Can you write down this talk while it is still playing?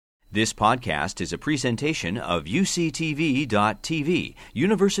This podcast is a presentation of UCTV.tv,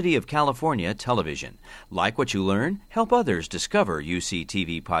 University of California Television. Like what you learn? Help others discover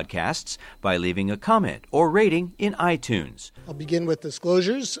UCTV podcasts by leaving a comment or rating in iTunes. I'll begin with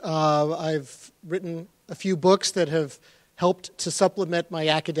disclosures. I've written a few books that have helped to supplement my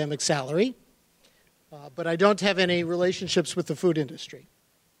academic salary, but I don't have any relationships with the food industry.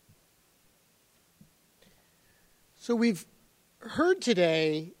 So we've heard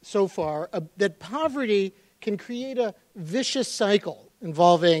today so far that poverty can create a vicious cycle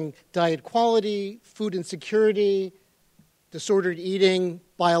involving diet quality, food insecurity, disordered eating,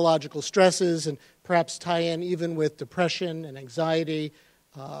 biological stresses, and perhaps tie in even with depression and anxiety,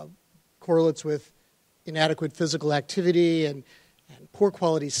 correlates with inadequate physical activity and poor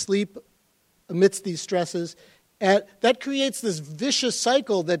quality sleep amidst these stresses. That creates this vicious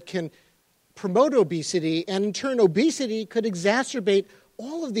cycle that can promote obesity, and in turn, obesity could exacerbate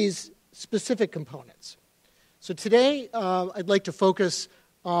all of these specific components. So today, I'd like to focus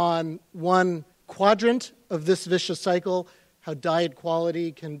on one quadrant of this vicious cycle, how diet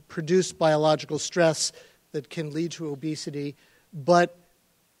quality can produce biological stress that can lead to obesity. But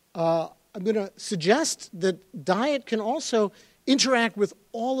I'm going to suggest that diet can also interact with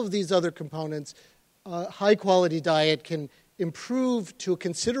all of these other components. High-quality diet can improve to a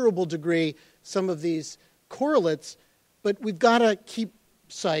considerable degree some of these correlates, but we've got to keep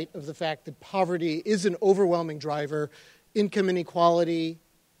sight of the fact that poverty is an overwhelming driver. Income inequality,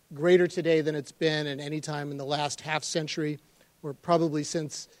 greater today than it's been at any time in the last half century, or probably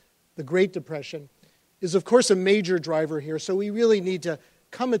since the Great Depression, is of course a major driver here, so we really need to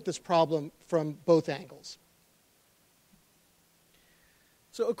come at this problem from both angles.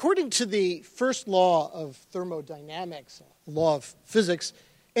 So according to the first law of thermodynamics, law of physics,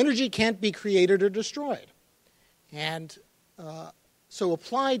 energy can't be created or destroyed. And so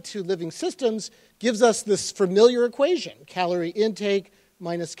applied to living systems gives us this familiar equation. Calorie intake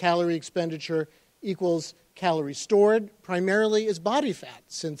minus calorie expenditure equals calories stored, primarily as body fat,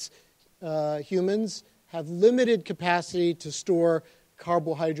 since humans have limited capacity to store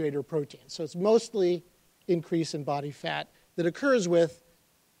carbohydrate or protein. So it's mostly increase in body fat that occurs with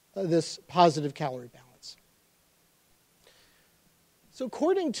this positive calorie balance. So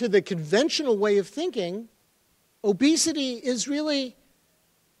according to the conventional way of thinking, obesity is really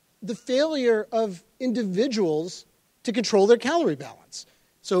the failure of individuals to control their calorie balance.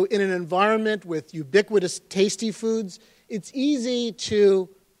 So in an environment with ubiquitous tasty foods, it's easy to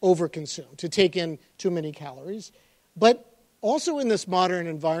overconsume, to take in too many calories. But also in this modern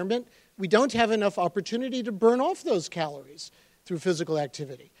environment, we don't have enough opportunity to burn off those calories through physical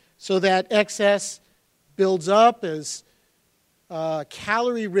activity. So that excess builds up as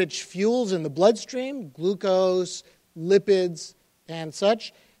calorie-rich fuels in the bloodstream, glucose, lipids, and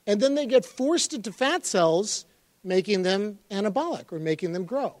such. And then they get forced into fat cells, making them anabolic or making them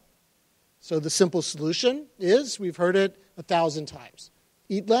grow. So the simple solution is, we've heard it 1,000 times,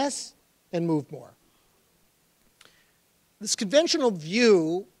 eat less and move more. This conventional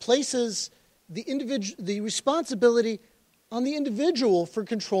view places the responsibility on the individual for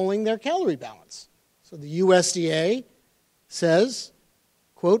controlling their calorie balance. So the USDA says,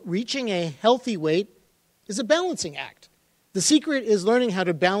 quote, reaching a healthy weight is a balancing act. The secret is learning how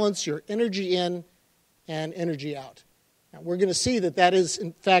to balance your energy in and energy out. Now, we're going to see that that is,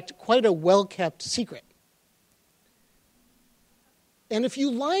 in fact, quite a well-kept secret. And if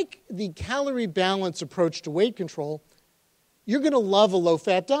you like the calorie balance approach to weight control, you're going to love a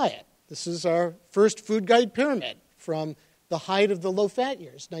low-fat diet. This is our first food guide pyramid from the height of the low-fat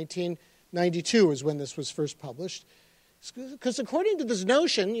years. 1992 is when this was first published. Because according to this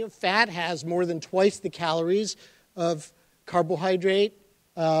notion, fat has more than twice the calories of carbohydrate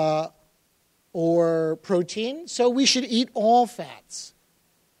or protein, so we should eat all fats.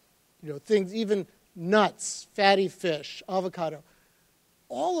 Things, even nuts, fatty fish, avocado.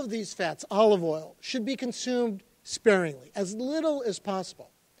 All of these fats, olive oil, should be consumed sparingly, as little as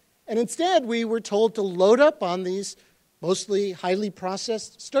possible. And instead, we were told to load up on these mostly highly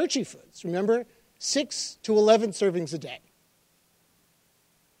processed starchy foods. Remember, 6 to 11 servings a day.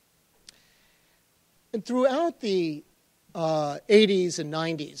 And throughout the 80s and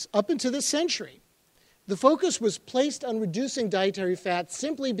 90s, up into this century, the focus was placed on reducing dietary fat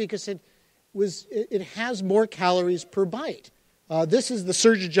simply because it has more calories per bite. This is the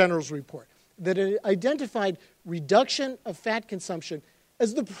Surgeon General's report, that it identified reduction of fat consumption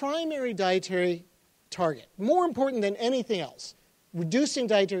as the primary dietary target, more important than anything else. Reducing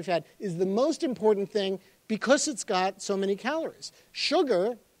dietary fat is the most important thing because it's got so many calories.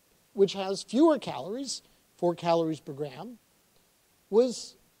 Sugar, which has fewer calories, 4 calories per gram,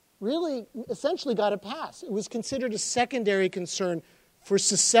 was really essentially got a pass. It was considered a secondary concern for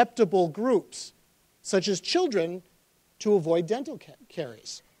susceptible groups, such as children, to avoid dental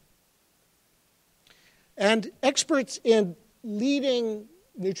caries. And experts in leading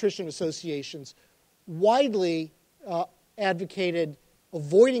nutrition associations widely advocated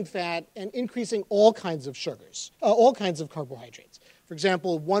avoiding fat and increasing all kinds of sugars, all kinds of carbohydrates. For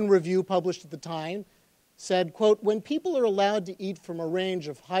example, one review published at the time said, quote, when people are allowed to eat from a range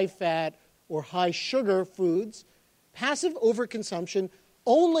of high-fat or high-sugar foods, passive overconsumption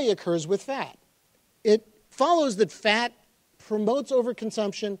only occurs with fat. It follows that fat promotes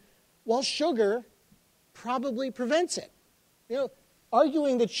overconsumption while sugar probably prevents it. You know,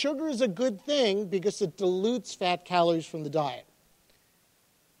 arguing that sugar is a good thing because it dilutes fat calories from the diet.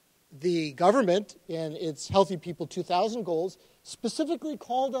 The government, in its Healthy People 2000 goals, specifically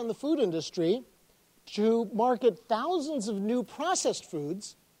called on the food industry to market thousands of new processed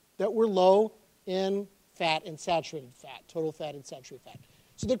foods that were low in fat and saturated fat, total fat and saturated fat.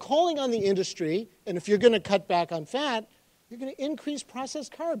 So they're calling on the industry, and if you're going to cut back on fat, you're going to increase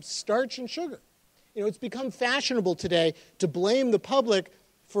processed carbs, starch, and sugar. You know, it's become fashionable today to blame the public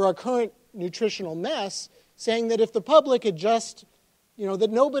for our current nutritional mess, saying that if the public had just,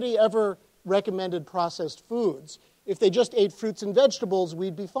 that nobody ever recommended processed foods. If they just ate fruits and vegetables,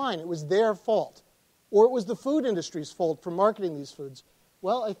 we'd be fine. It was their fault. Or it was the food industry's fault for marketing these foods.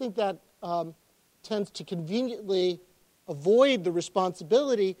 Well, I think that tends to conveniently avoid the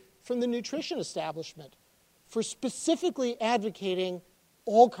responsibility from the nutrition establishment for specifically advocating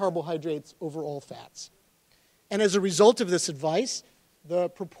all carbohydrates over all fats. And as a result of this advice, the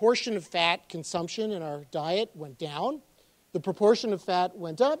proportion of fat consumption in our diet went down, the proportion of fat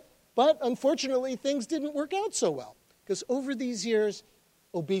went up, but unfortunately things didn't work out so well because over these years,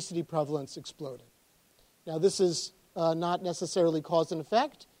 obesity prevalence exploded. Now this is not necessarily cause and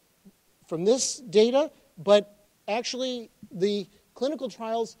effect from this data, but actually the clinical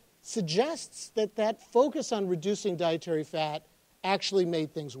trials suggests that focus on reducing dietary fat actually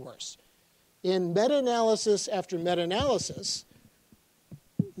made things worse. In meta-analysis after meta-analysis,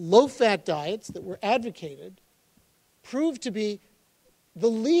 low-fat diets that were advocated proved to be the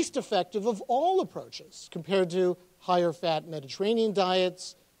least effective of all approaches compared to higher-fat Mediterranean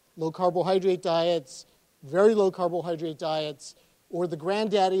diets, low-carbohydrate diets, very low-carbohydrate diets, or the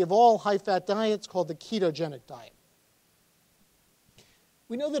granddaddy of all high-fat diets called the ketogenic diet.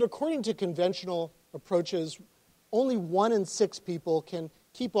 We know that according to conventional approaches, only 1 in 6 people can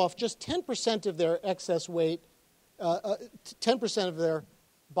keep off just 10% of their excess weight, 10% of their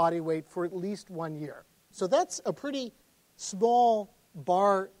body weight for at least 1 year. So that's a pretty small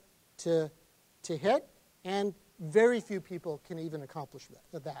bar to hit, and very few people can even accomplish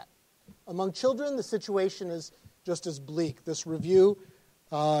that. Among children, the situation is just as bleak. This review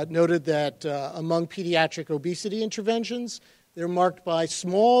noted that among pediatric obesity interventions, they're marked by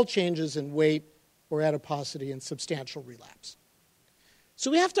small changes in weight or adiposity and substantial relapse.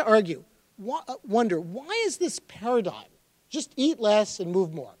 So we have to wonder, why is this paradigm, just eat less and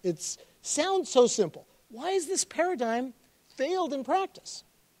move more? It sounds so simple. Why is this paradigm failed in practice?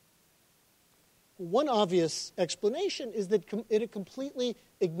 One obvious explanation is that it completely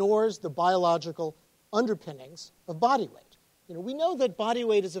ignores the biological underpinnings of body weight. We know that body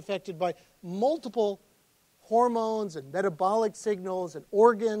weight is affected by multiple hormones and metabolic signals and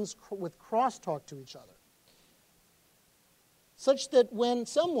organs with crosstalk to each other, such that when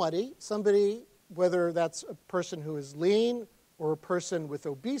somebody, whether that's a person who is lean or a person with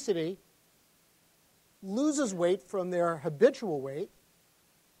obesity, loses weight from their habitual weight,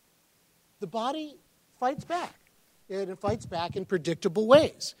 the body fights back. It fights back in predictable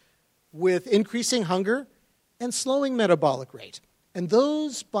ways with increasing hunger and slowing metabolic rate. And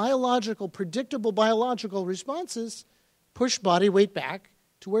those predictable biological responses push body weight back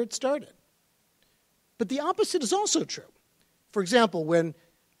to where it started. But the opposite is also true. For example, when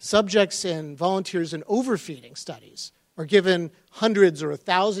subjects and volunteers in overfeeding studies are given hundreds or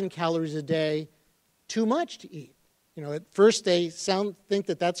 1,000 calories a day too much to eat, at first they think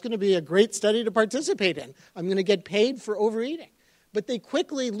that that's going to be a great study to participate in. I'm going to get paid for overeating. But they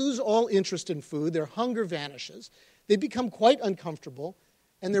quickly lose all interest in food. Their hunger vanishes. They become quite uncomfortable,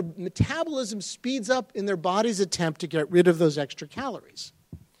 and their metabolism speeds up in their body's attempt to get rid of those extra calories.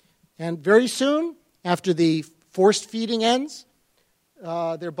 And very soon, after the forced feeding ends,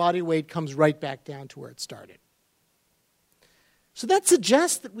 their body weight comes right back down to where it started. So that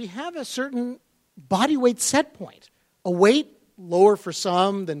suggests that we have a certain body weight set point, a weight lower for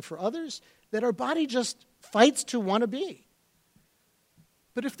some than for others, that our body just fights to want to be.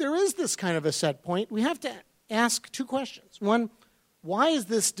 But if there is this kind of a set point, we have to ask 2 questions. One, why is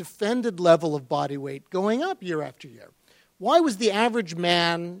this defended level of body weight going up year after year? Why was the average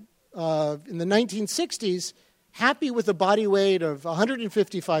man in the 1960s happy with a body weight of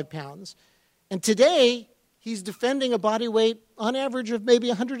 155 pounds, and today he's defending a body weight on average of maybe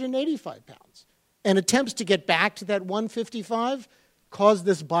 185 pounds? And attempts to get back to that 155 cause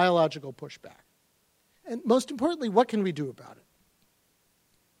this biological pushback. And most importantly, what can we do about it?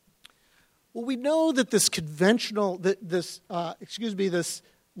 Well, we know that this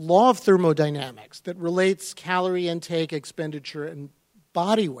law of thermodynamics that relates calorie intake, expenditure, and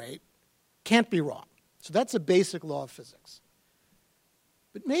body weight can't be wrong. So that's a basic law of physics.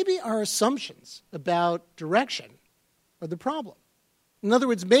 But maybe our assumptions about direction are the problem. In other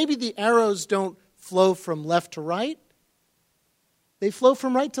words, maybe the arrows don't flow from left to right. They flow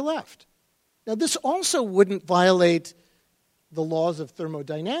from right to left. Now, this also wouldn't violate the laws of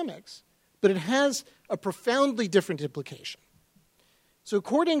thermodynamics, but it has a profoundly different implication. So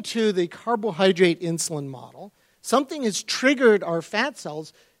according to the carbohydrate insulin model, something has triggered our fat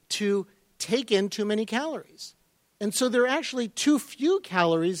cells to take in too many calories. And so there are actually too few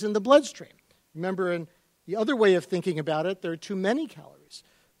calories in the bloodstream. Remember, in the other way of thinking about it, there are too many calories.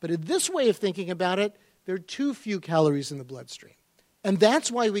 But in this way of thinking about it, there are too few calories in the bloodstream. And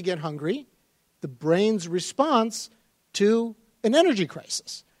that's why we get hungry, the brain's response to an energy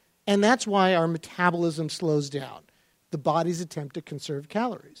crisis. And that's why our metabolism slows down, the body's attempt to conserve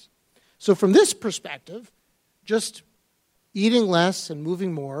calories. So from this perspective, just eating less and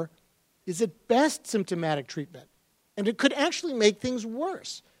moving more is at best symptomatic treatment. And it could actually make things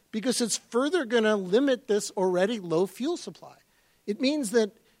worse because it's further going to limit this already low fuel supply. It means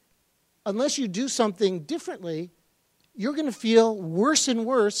that unless you do something differently, you're going to feel worse and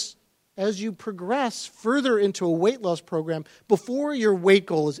worse as you progress further into a weight loss program before your weight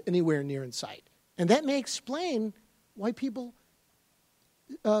goal is anywhere near in sight. And that may explain why people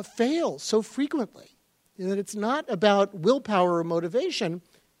fail so frequently. That it's not about willpower or motivation,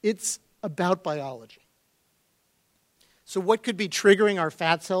 it's about biology. So what could be triggering our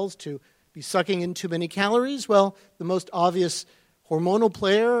fat cells to be sucking in too many calories? Well, the most obvious hormonal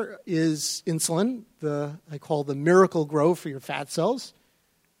player is insulin, I call the miracle grow for your fat cells,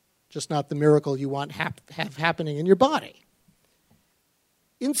 just not the miracle you want have happening in your body.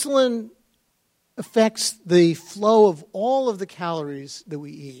 Insulin affects the flow of all of the calories that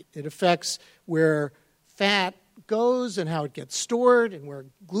we eat. It affects where fat goes and how it gets stored and where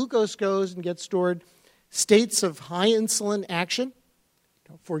glucose goes and gets stored. States of high insulin action,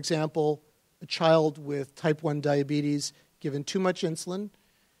 for example, a child with type 1 diabetes given too much insulin,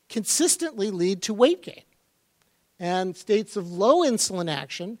 consistently lead to weight gain. And states of low insulin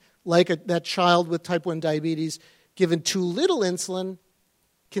action, like that child with type 1 diabetes given too little insulin,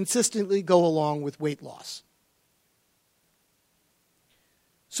 consistently go along with weight loss.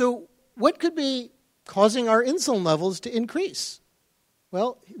 So what could be causing our insulin levels to increase?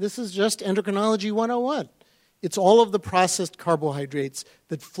 Well, this is just endocrinology 101. It's all of the processed carbohydrates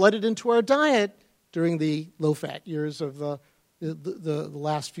that flooded into our diet during the low-fat years of the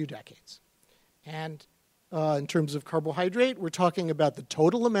last few decades. And in terms of carbohydrate, we're talking about the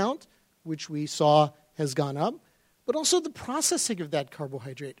total amount, which we saw has gone up, but also the processing of that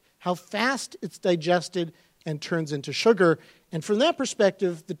carbohydrate, how fast it's digested and turns into sugar. And from that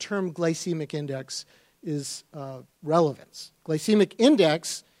perspective, the term glycemic index is relevance. Glycemic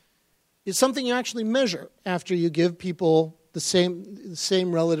index is something you actually measure after you give people the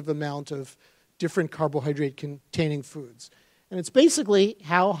same relative amount of different carbohydrate-containing foods. And it's basically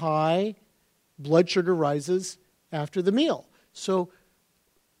how high blood sugar rises after the meal. So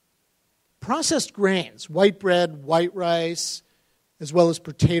processed grains, white bread, white rice, as well as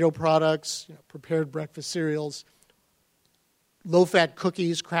potato products, prepared breakfast cereals, low-fat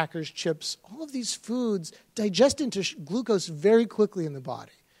cookies, crackers, chips, all of these foods digest into glucose very quickly in the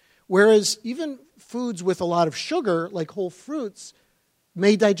body. Whereas even foods with a lot of sugar, like whole fruits,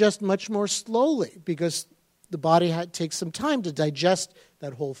 may digest much more slowly because the body takes some time to digest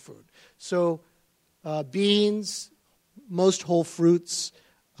that whole food. So beans, most whole fruits,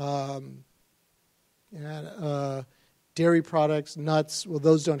 dairy products, nuts, well,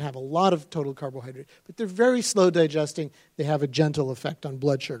 those don't have a lot of total carbohydrate, but they're very slow digesting. They have a gentle effect on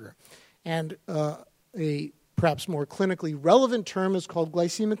blood sugar. And a perhaps more clinically relevant term is called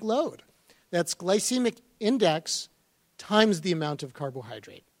glycemic load. That's glycemic index times the amount of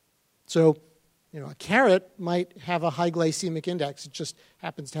carbohydrate. So, a carrot might have a high glycemic index. It just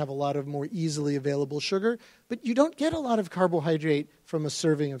happens to have a lot of more easily available sugar, but you don't get a lot of carbohydrate from a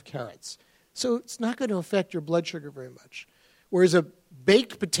serving of carrots. So it's not going to affect your blood sugar very much. Whereas a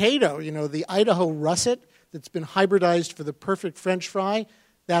baked potato, the Idaho russet, that's been hybridized for the perfect French fry,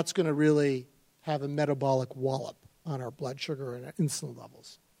 that's going to really have a metabolic wallop on our blood sugar and our insulin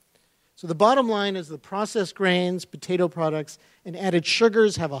levels. So the bottom line is the processed grains, potato products, and added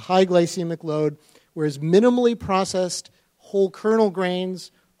sugars have a high glycemic load, whereas minimally processed whole kernel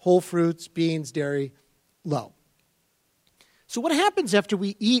grains, whole fruits, beans, dairy, low. So what happens after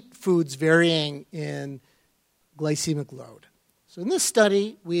we eat foods varying in glycemic load? So in this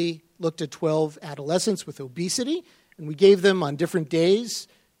study, we looked at 12 adolescents with obesity, and we gave them on different days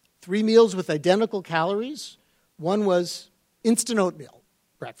 3 meals with identical calories. One was instant oatmeal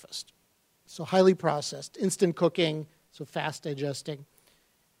breakfast, so highly processed, instant cooking, so fast digesting.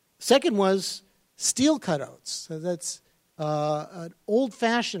 Second was steel-cut oats. So that's an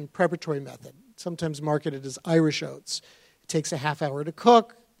old-fashioned preparatory method, sometimes marketed as Irish oats. It takes a half hour to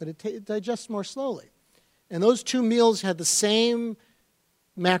cook, but it digests more slowly. And those 2 meals had the same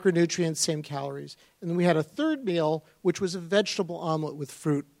macronutrients, same calories. And then we had a third meal, which was a vegetable omelet with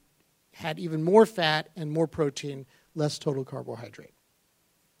fruit. Had even more fat and more protein, less total carbohydrate.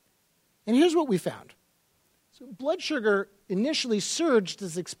 And here's what we found. So blood sugar initially surged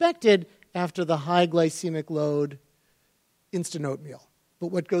as expected after the high glycemic load instant oatmeal. But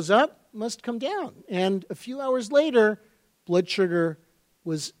what goes up must come down. And a few hours later, blood sugar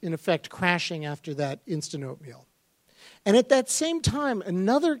was in effect crashing after that instant oatmeal. And at that same time,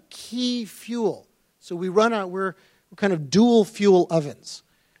 another key fuel. So we're kind of dual fuel ovens.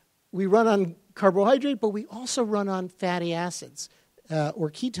 We run on carbohydrate, but we also run on fatty acids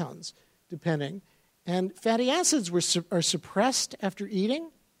or ketones, depending. And fatty acids are suppressed after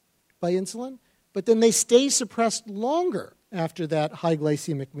eating by insulin, but then they stay suppressed longer after that high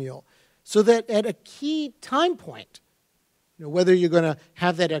glycemic meal. So that at a key time point, whether you're going to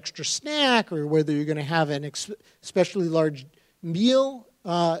have that extra snack or whether you're going to have an especially large meal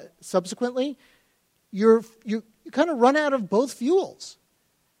subsequently, you kind of run out of both fuels.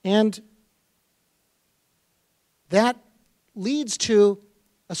 And that leads to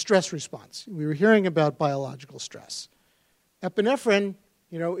a stress response. We were hearing about biological stress. Epinephrine,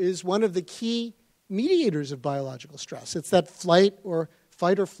 is one of the key mediators of biological stress. It's that fight or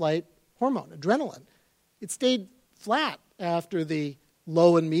flight hormone, adrenaline. It stayed flat after the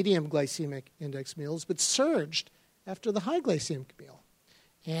low and medium glycemic index meals, but surged after the high glycemic meal.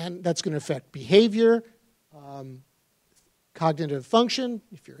 And that's going to affect behavior, cognitive function,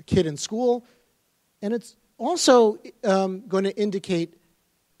 if you're a kid in school. And it's also going to indicate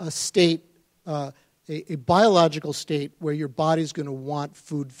a state, a biological state where your body's going to want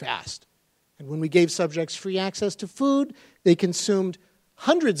food fast. And when we gave subjects free access to food, they consumed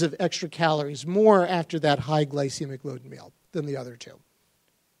hundreds of extra calories more after that high glycemic load meal than the other two.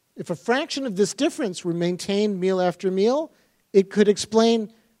 If a fraction of this difference were maintained meal after meal, it could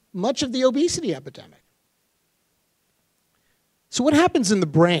explain much of the obesity epidemic. So what happens in the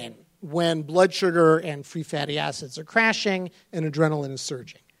brain when blood sugar and free fatty acids are crashing and adrenaline is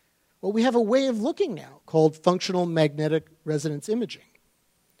surging? Well, we have a way of looking now called functional magnetic resonance imaging.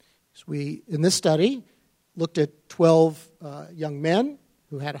 So we, in this study, looked at 12 young men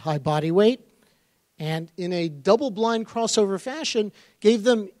who had a high body weight, and in a double-blind crossover fashion, gave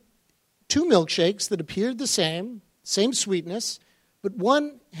them 2 milkshakes that appeared the same sweetness, but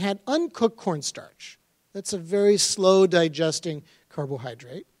one had uncooked cornstarch. That's a very slow-digesting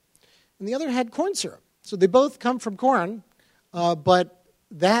carbohydrate. And the other had corn syrup. So they both come from corn, but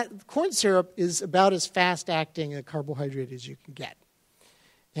that corn syrup is about as fast-acting a carbohydrate as you can get.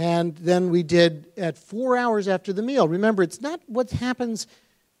 And then we did at 4 hours after the meal. Remember, it's not what happens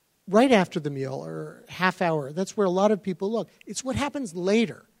right after the meal or half hour. That's where a lot of people look. It's what happens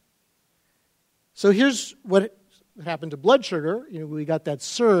later. So here's what happened to blood sugar. We got that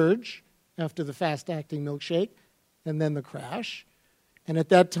surge after the fast-acting milkshake and then the crash. And at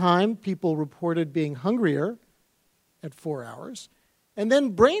that time, people reported being hungrier at 4 hours. And then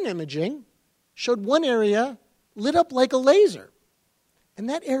brain imaging showed one area lit up like a laser. And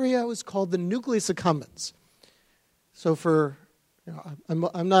that area was called the nucleus accumbens. So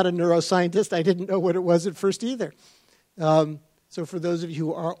I'm not a neuroscientist. I didn't know what it was at first either. So for those of you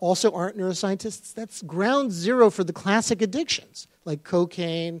who also aren't neuroscientists, that's ground zero for the classic addictions, like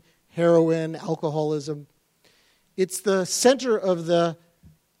cocaine, heroin, alcoholism. It's the center of the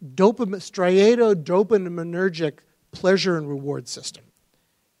striatodopaminergic pleasure and reward system.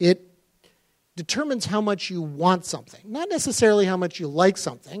 It determines how much you want something, not necessarily how much you like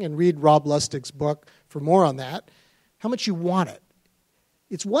something, and read Rob Lustig's book for more on that, how much you want it.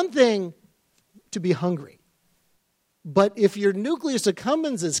 It's one thing to be hungry, but if your nucleus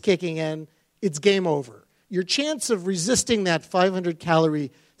accumbens is kicking in, it's game over. Your chance of resisting that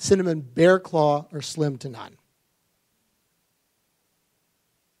 500-calorie cinnamon bear claw, or slim to none.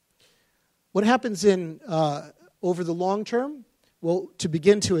 What happens over the long term? Well, to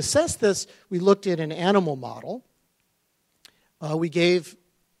begin to assess this, we looked at an animal model. We gave,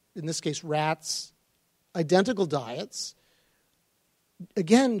 in this case, rats identical diets.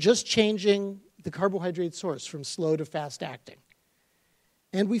 Again, just changing the carbohydrate source from slow to fast acting.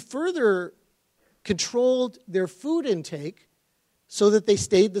 And we further controlled their food intake so that they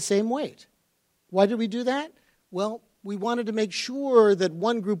stayed the same weight. Why did we do that? Well, we wanted to make sure that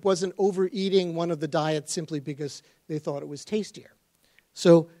one group wasn't overeating one of the diets simply because they thought it was tastier.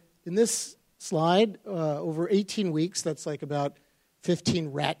 So in this slide, over 18 weeks, that's like about 15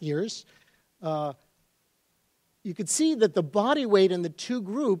 rat years, you could see that the body weight in the two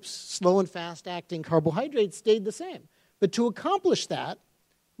groups, slow and fast-acting carbohydrates, stayed the same. But to accomplish that,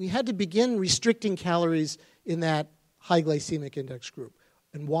 we had to begin restricting calories in that high glycemic index group.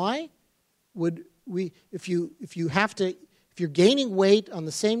 And why? If you're gaining weight on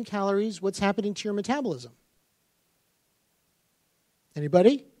the same calories, what's happening to your metabolism?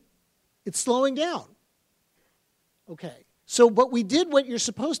 Anybody? It's slowing down. Okay. But we did what you're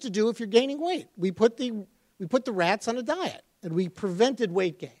supposed to do if you're gaining weight. We put the rats on a diet, and we prevented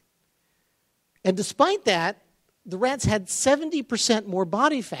weight gain. And despite that, the rats had 70% more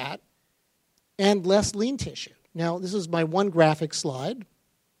body fat and less lean tissue. Now, this is my one graphic slide.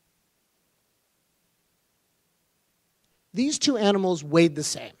 These two animals weighed the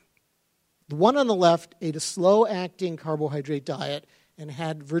same. The one on the left ate a slow-acting carbohydrate diet and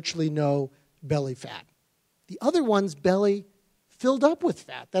had virtually no belly fat. The other one's belly filled up with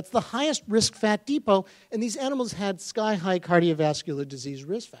fat. That's the highest risk fat depot, and these animals had sky-high cardiovascular disease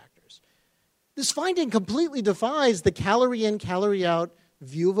risk factors. This finding completely defies the calorie in, calorie out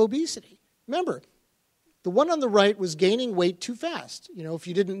view of obesity. Remember, the one on the right was gaining weight too fast. If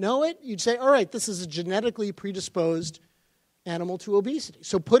you didn't know it, you'd say, all right, this is a genetically predisposed animal to obesity.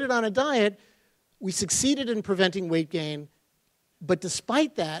 So put it on a diet. We succeeded in preventing weight gain, but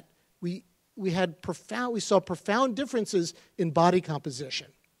despite that, we saw profound differences in body composition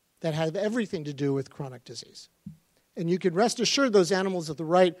that have everything to do with chronic disease. And you can rest assured those animals at the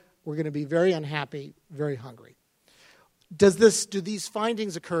right were going to be very unhappy, very hungry. Do these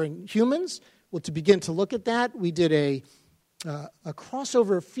findings occur in humans? Well, to begin to look at that, we did a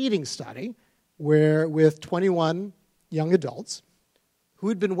crossover feeding study with 21 young adults who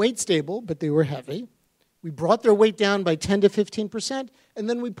had been weight stable, but they were heavy. We brought their weight down by 10 to 15%, and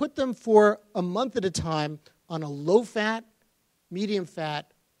then we put them for a month at a time on a low-fat,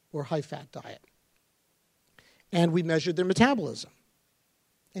 medium-fat, or high-fat diet. And we measured their metabolism.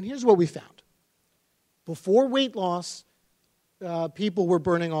 And here's what we found. Before weight loss, people were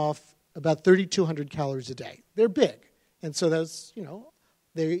burning off about 3,200 calories a day. They're big, and so that's,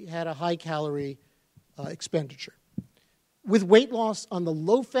 they had a high-calorie expenditure. With weight loss on the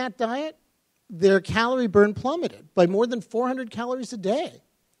low-fat diet, their calorie burn plummeted by more than 400 calories a day.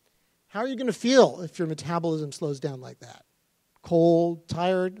 How are you going to feel if your metabolism slows down like that? Cold,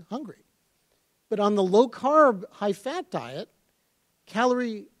 tired, hungry. But on the low-carb, high-fat diet,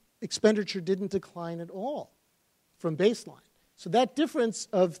 calorie expenditure didn't decline at all from baseline. So that difference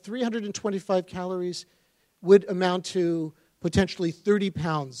of 325 calories would amount to potentially 30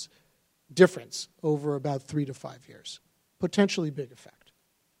 pounds difference over about 3 to 5 years. Potentially big effect.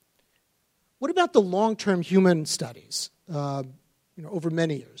 What about the long-term human studies, over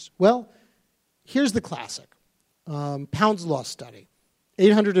many years? Well, here's the classic. Pounds lost study.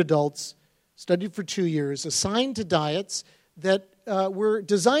 800 adults studied for 2 years, assigned to diets that were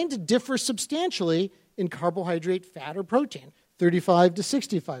designed to differ substantially in carbohydrate, fat, or protein. 35 to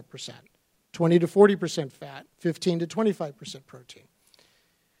 65%, 20 to 40% fat, 15 to 25% protein.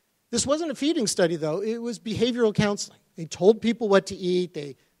 This wasn't a feeding study, though. It was behavioral counseling. They told people what to eat.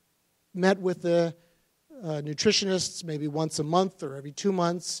 They met with the nutritionists maybe once a month or every 2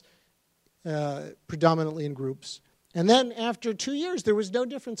 months, predominantly in groups. And then after 2 years, there was no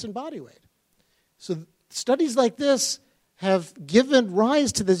difference in body weight. So studies like this have given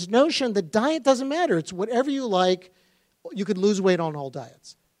rise to this notion that diet doesn't matter. It's whatever you like. You could lose weight on all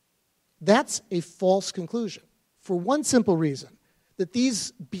diets. That's a false conclusion for one simple reason, that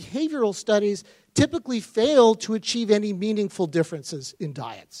these behavioral studies typically fail to achieve any meaningful differences in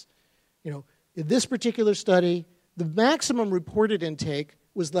diets. In this particular study, the maximum reported intake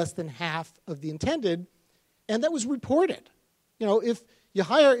was less than half of the intended, and that was reported.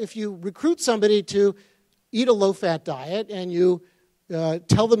 If you recruit somebody to eat a low-fat diet and you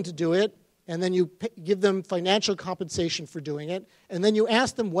tell them to do it, and then you give them financial compensation for doing it, and then you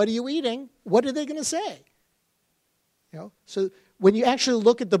ask them, what are you eating? What are they going to say? So when you actually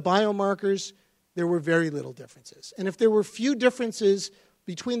look at the biomarkers, there were very little differences. And if there were few differences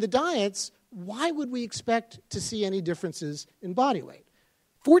between the diets, why would we expect to see any differences in body weight?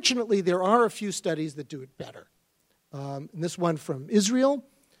 Fortunately, there are a few studies that do it better. And this one from Israel,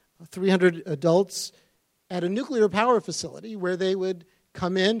 300 adults at a nuclear power facility where they would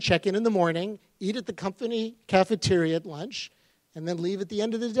come in, check in the morning, eat at the company cafeteria at lunch, and then leave at the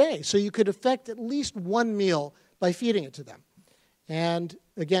end of the day. So you could affect at least one meal by feeding it to them. And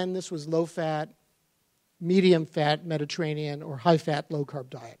again, this was low-fat, medium-fat Mediterranean or high-fat, low-carb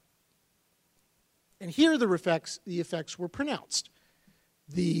diet. And here the effects were pronounced.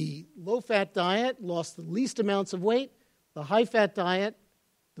 The low-fat diet lost the least amounts of weight. The high-fat diet,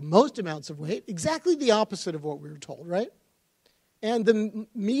 the most amounts of weight. Exactly the opposite of what we were told, right? And the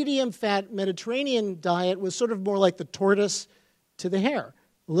medium-fat Mediterranean diet was sort of more like the tortoise to the hare.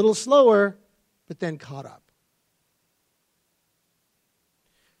 A little slower, but then caught up.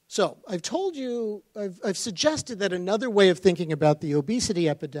 So I've told you, I've suggested that another way of thinking about the obesity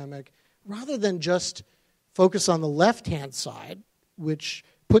epidemic, rather than just focus on the left-hand side, which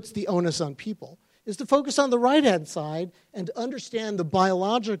puts the onus on people, is to focus on the right-hand side and understand the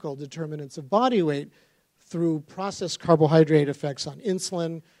biological determinants of body weight through processed carbohydrate effects on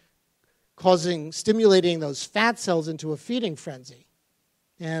insulin, stimulating those fat cells into a feeding frenzy,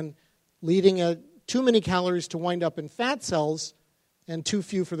 and leading too many calories to wind up in fat cells and too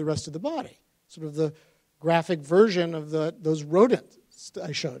few for the rest of the body. Sort of the graphic version of those rodents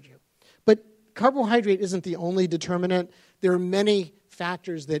I showed you. But carbohydrate isn't the only determinant. There are many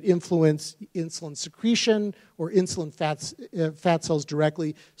factors that influence insulin secretion or insulin fat cells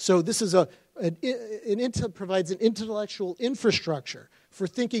directly. So this is provides an intellectual infrastructure for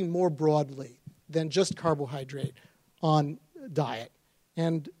thinking more broadly than just carbohydrate on diet.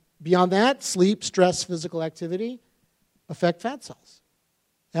 And beyond that, sleep, stress, physical activity affect fat cells,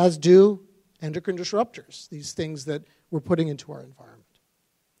 as do endocrine disruptors, these things that we're putting into our environment.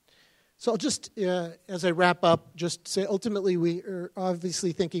 So I'll just, as I wrap up, just say ultimately we are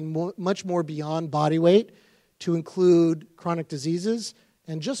obviously thinking much more beyond body weight to include chronic diseases.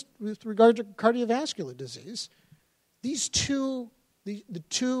 And just with regard to cardiovascular disease, these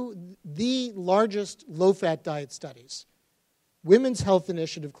the largest low-fat diet studies, Women's Health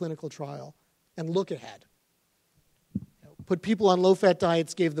Initiative clinical trial, and Look Ahead. Put people on low-fat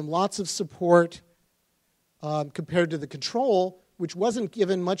diets, gave them lots of support compared to the control, which wasn't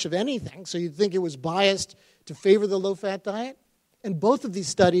given much of anything, so you'd think it was biased to favor the low-fat diet. And both of these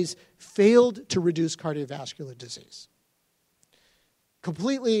studies failed to reduce cardiovascular disease,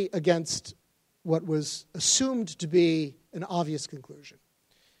 completely against what was assumed to be an obvious conclusion.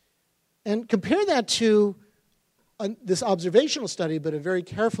 And compare that to this observational study, but a very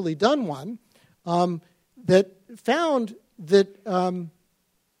carefully done one, that found that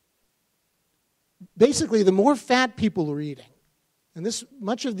basically the more fat people were eating, and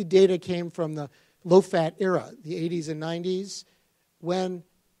much of the data came from the low-fat era, the 80s and 90s, when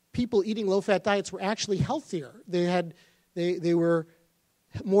people eating low-fat diets were actually healthier. They were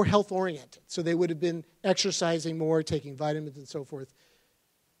more health-oriented, so they would have been exercising more, taking vitamins and so forth.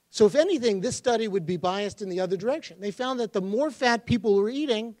 So if anything, this study would be biased in the other direction. They found that the more fat people were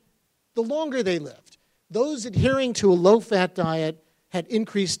eating, the longer they lived. Those adhering to a low-fat diet had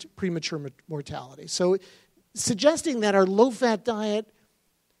increased premature mortality. So suggesting that our low-fat diet,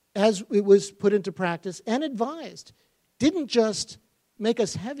 as it was put into practice and advised, didn't just make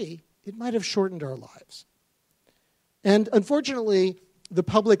us heavy, it might have shortened our lives. And unfortunately, the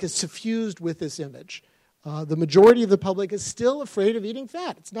public is suffused with this image. The majority of the public is still afraid of eating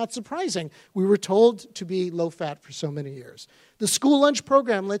fat. It's not surprising. We were told to be low-fat for so many years. The school lunch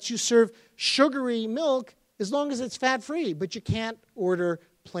program lets you serve sugary milk as long as it's fat-free, but you can't order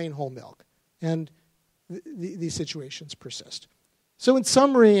plain whole milk. And these situations persist. So in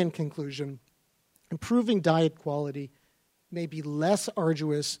summary and conclusion, improving diet quality may be less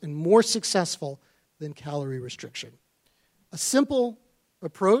arduous and more successful than calorie restriction. A simple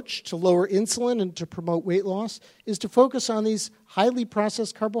approach to lower insulin and to promote weight loss is to focus on these highly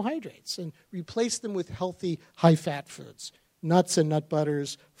processed carbohydrates and replace them with healthy, high-fat foods, nuts and nut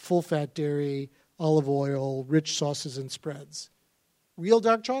butters, full-fat dairy, olive oil, rich sauces and spreads. Real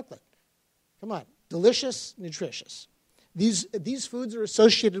dark chocolate. Come on. Delicious, nutritious. These foods are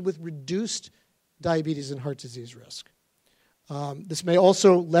associated with reduced diabetes and heart disease risk. This may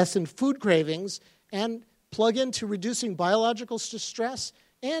also lessen food cravings and plug into reducing biological stress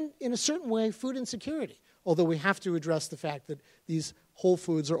and, in a certain way, food insecurity, although we have to address the fact that these whole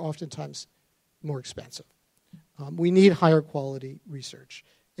foods are oftentimes more expensive. We need higher quality research.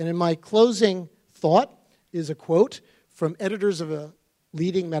 And in my closing thought is a quote from editors of a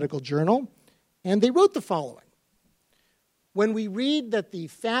leading medical journal, and they wrote the following. When we read that the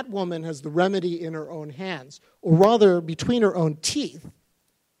fat woman has the remedy in her own hands, or rather between her own teeth,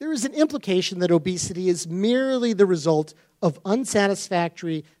 there is an implication that obesity is merely the result of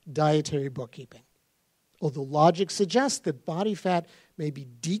unsatisfactory dietary bookkeeping. Although logic suggests that body fat may be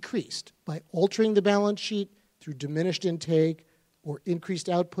decreased by altering the balance sheet through diminished intake or increased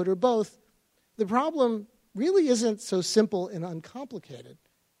output or both, the problem really isn't so simple and uncomplicated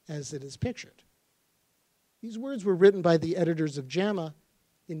as it is pictured. These words were written by the editors of JAMA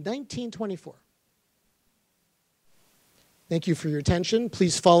in 1924. Thank you for your attention.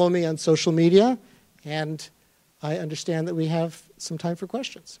 Please follow me on social media, and I understand that we have some time for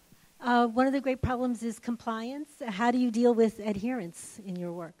questions. One of the great problems is compliance. How do you deal with adherence in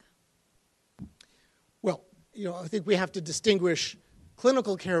your work? Well, I think we have to distinguish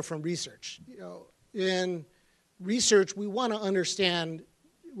clinical care from research. In research, we want to understand,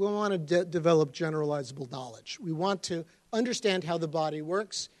 we want to develop generalizable knowledge. We want to understand how the body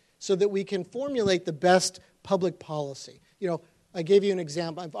works so that we can formulate the best public policy. I gave you an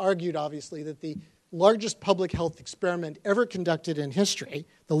example. I've argued, obviously, that the largest public health experiment ever conducted in history,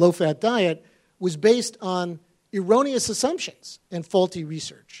 the low-fat diet, was based on erroneous assumptions and faulty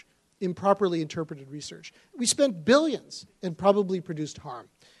research, improperly interpreted research. We spent billions and probably produced harm.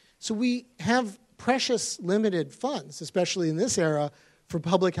 So we have precious limited funds, especially in this era, for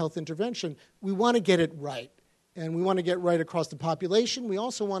public health intervention. We want to get it right, and we want to get right across the population. We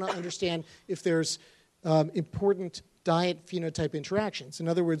also want to understand if there's important diet phenotype interactions. In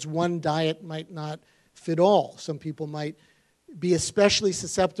other words, one diet might not fit all. Some people might be especially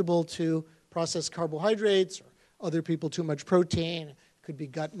susceptible to processed carbohydrates, or other people too much protein. It could be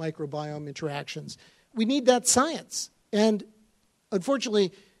gut microbiome interactions. We need that science. And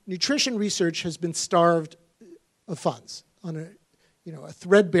unfortunately, nutrition research has been starved of funds on a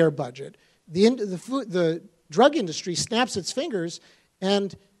threadbare budget. The drug industry snaps its fingers,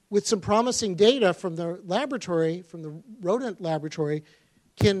 and with some promising data from the laboratory, from the rodent laboratory,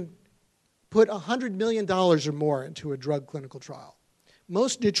 can put $100 million or more into a drug clinical trial.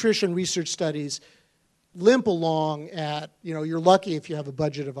 Most nutrition research studies limp along at, you're lucky if you have a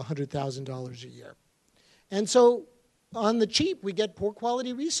budget of $100,000 a year. And so on the cheap, we get poor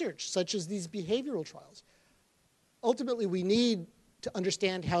quality research, such as these behavioral trials. Ultimately, we need to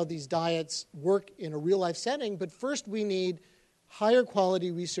understand how these diets work in a real-life setting, but first we need higher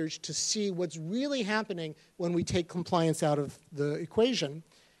quality research to see what's really happening when we take compliance out of the equation.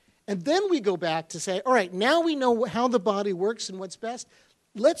 And then we go back to say, all right, now we know how the body works and what's best.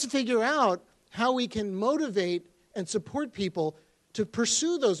 Let's figure out how we can motivate and support people to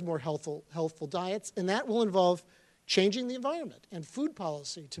pursue those more healthful diets, and that will involve changing the environment and food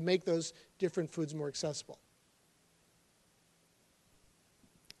policy to make those different foods more accessible.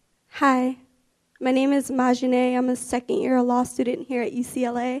 Hi. My name is Majine. I'm a second-year law student here at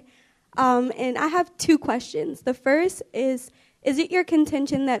UCLA, and I have two questions. The first is it your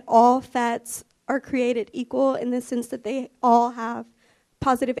contention that all fats are created equal in the sense that they all have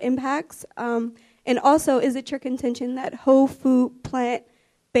positive impacts? And also, is it your contention that whole food,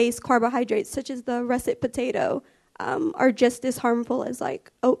 plant-based carbohydrates, such as the russet potato, are just as harmful as,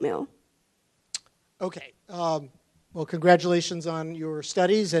 oatmeal? Okay. Well, congratulations on your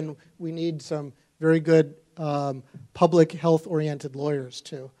studies, and we need some very good public health-oriented lawyers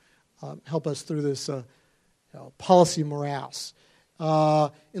to help us through this policy morass.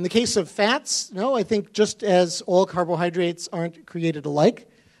 In the case of fats, no, I think just as all carbohydrates aren't created alike,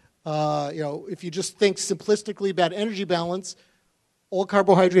 if you just think simplistically about energy balance, all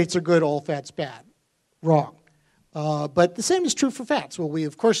carbohydrates are good, all fats bad. Wrong. But the same is true for fats. Well, we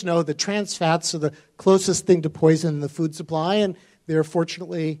of course know that trans fats are the closest thing to poison in the food supply, and they're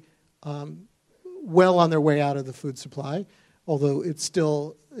fortunately well on their way out of the food supply, although it's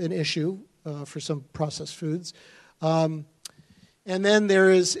still an issue for some processed foods. And then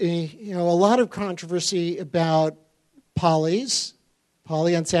there is a lot of controversy about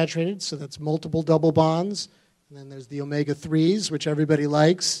polyunsaturated, so that's multiple double bonds. And then there's the omega-3s, which everybody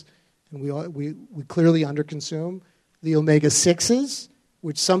likes, and we clearly underconsume. The omega-6s,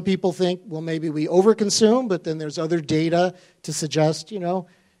 which some people think, well, maybe we overconsume, but then there's other data to suggest,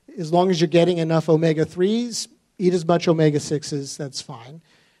 as long as you're getting enough omega-3s, eat as much omega-6s, that's fine.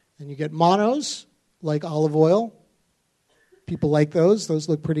 And you get monos, like olive oil. People like those. Those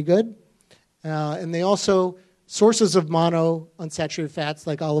look pretty good. And they also, sources of monounsaturated fats,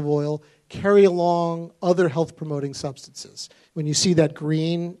 like olive oil, carry along other health-promoting substances. When you see that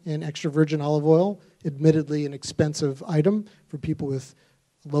green in extra virgin olive oil, admittedly an expensive item for people with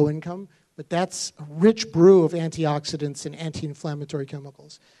low income, but that's a rich brew of antioxidants and anti-inflammatory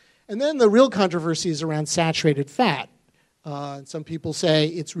chemicals. And then the real controversy is around saturated fat. And some people say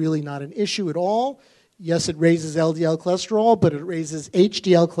it's really not an issue at all. Yes, it raises LDL cholesterol, but it raises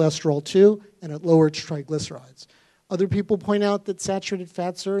HDL cholesterol too, and it lowers triglycerides. Other people point out that saturated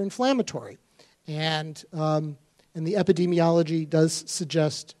fats are inflammatory, and the epidemiology does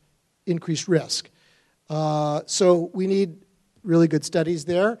suggest increased risk. So we need really good studies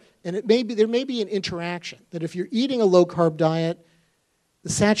there, and there may be an interaction, that if you're eating a low-carb diet,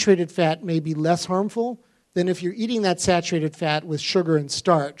 the saturated fat may be less harmful than if you're eating that saturated fat with sugar and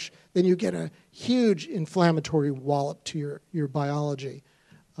starch. Then you get a huge inflammatory wallop to your biology.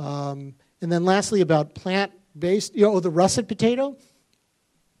 And then lastly, about plant-based, the russet potato.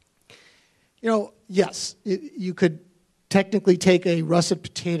 Yes, you could technically take a russet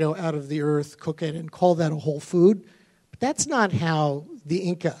potato out of the earth, cook it, and call that a whole food. But that's not how the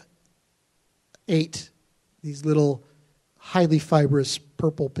Inca ate these little highly fibrous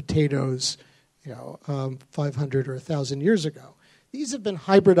purple potatoes 500 or 1,000 years ago. These have been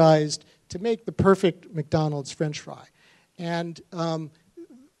hybridized to make the perfect McDonald's French fry. And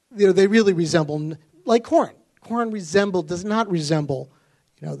they really resemble, like corn. Corn does not resemble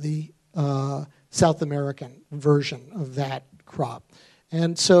the South American version of that crop.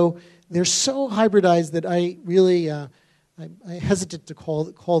 And so they're so hybridized that I really I hesitate to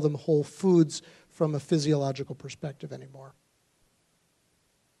call them whole foods from a physiological perspective anymore.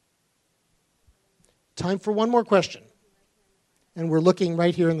 Time for one more question. And we're looking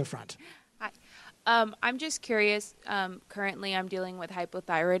right here in the front. Hi. I'm just curious. Currently, I'm dealing with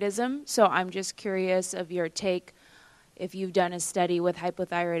hypothyroidism. So I'm just curious of your take, if you've done a study with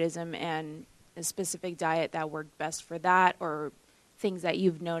hypothyroidism and a specific diet that worked best for that, or things that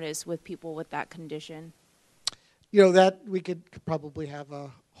you've noticed with people with that condition. That we could probably have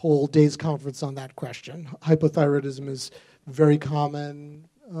a whole day's conference on that question. Hypothyroidism is very common,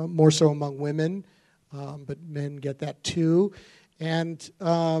 more so among women. But men get that too. And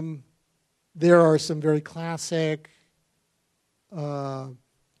there are some very classic hormone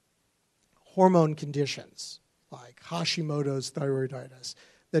conditions like Hashimoto's thyroiditis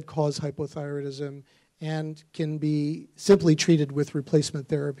that cause hypothyroidism and can be simply treated with replacement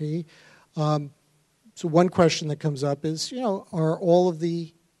therapy. So one question that comes up is, are all of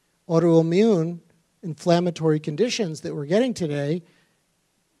the autoimmune inflammatory conditions that we're getting today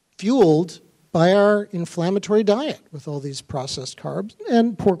fueled by our inflammatory diet with all these processed carbs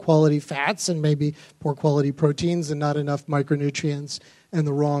and poor quality fats and maybe poor quality proteins and not enough micronutrients and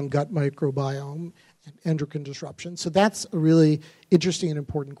the wrong gut microbiome and endocrine disruption? So that's a really interesting and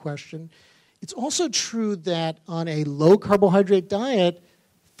important question. It's also true that on a low carbohydrate diet,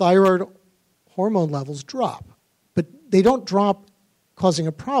 thyroid hormone levels drop, but they don't drop causing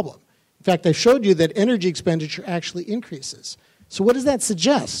a problem. In fact, I showed you that energy expenditure actually increases. So what does that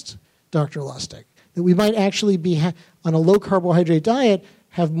suggest, Dr. Lustig? That we might actually be, on a low-carbohydrate diet,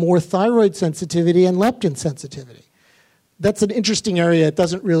 have more thyroid sensitivity and leptin sensitivity. That's an interesting area. It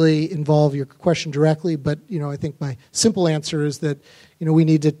doesn't really involve your question directly, but I think my simple answer is that we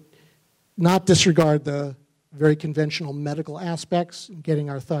need to not disregard the very conventional medical aspects in getting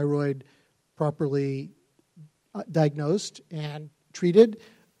our thyroid properly diagnosed and treated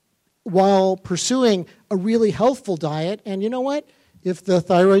while pursuing a really healthful diet. And you know what? If the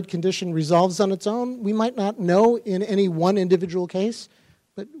thyroid condition resolves on its own, we might not know in any one individual case,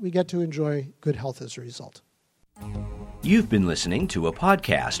 but we get to enjoy good health as a result. You've been listening to a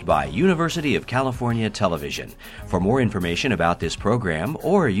podcast by University of California Television. For more information about this program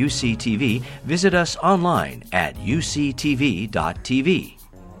or UCTV, visit us online at uctv.tv.